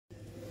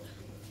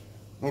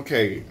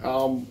Okay,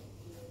 I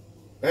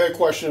had a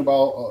question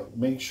about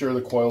making sure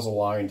the coil's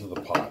aligned to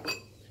the pot.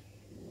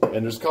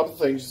 And there's a couple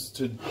things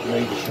to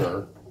make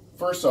sure.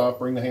 First off,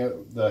 bring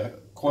the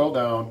coil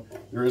down.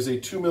 There is a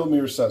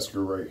 2mm set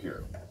screw right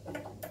here.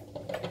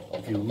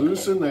 If you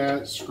loosen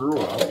that screw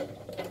up,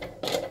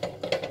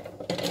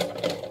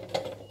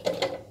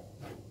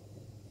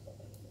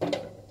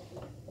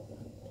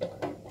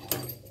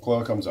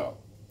 coil comes out.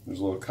 There's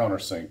a little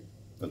countersink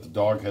that the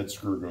dog head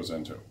screw goes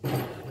into.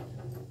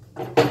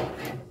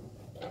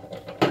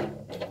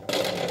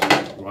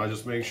 I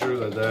just make sure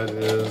that that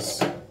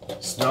is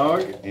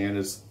snug and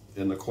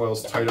the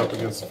coil's tight up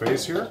against the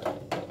face here.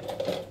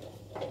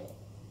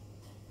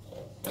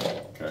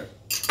 Okay.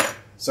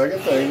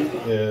 Second thing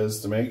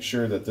is to make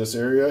sure that this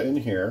area in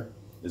here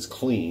is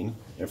clean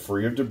and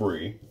free of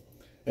debris,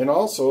 and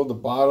also the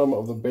bottom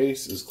of the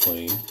base is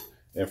clean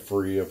and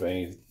free of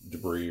any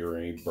debris or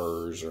any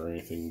burrs or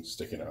anything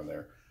sticking on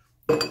there.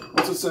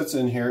 Once it sits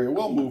in here, it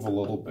will move a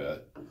little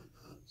bit.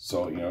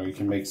 So, you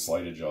can make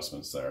slight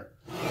adjustments there.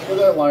 But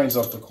that lines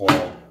up the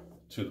coil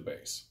to the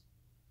base.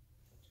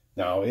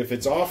 Now, if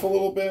it's off a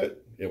little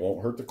bit, it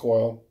won't hurt the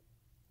coil.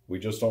 We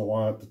just don't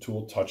want the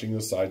tool touching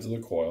the sides of the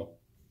coil.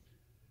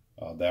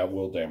 That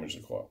will damage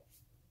the coil.